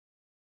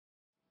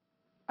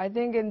I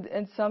think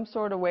in some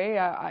sort of way,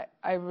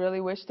 I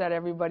really wish that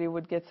everybody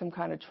would get some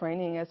kind of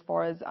training as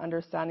far as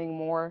understanding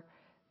more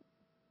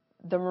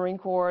the Marine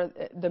Corps,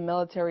 the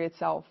military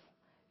itself,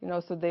 you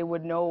know, so they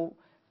would know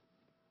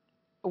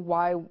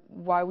why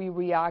we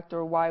react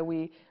or why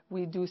we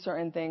do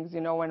certain things,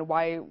 you know, and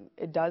why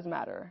it does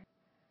matter.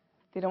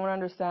 They don't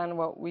understand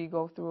what we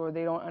go through, or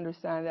they don't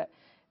understand that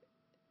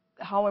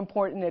how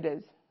important it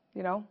is,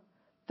 you know.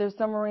 There's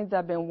some Marines that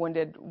have been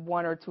wounded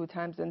 1 or 2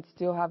 times and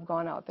still have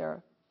gone out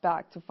there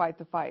back to fight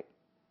the fight.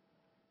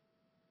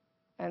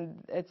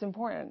 And it's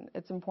important.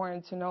 It's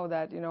important to know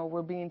that, you know,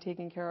 we're being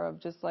taken care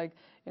of just like,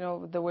 you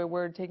know, the way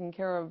we're taking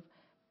care of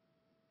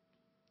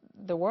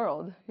the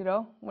world, you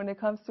know, when it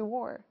comes to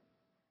war.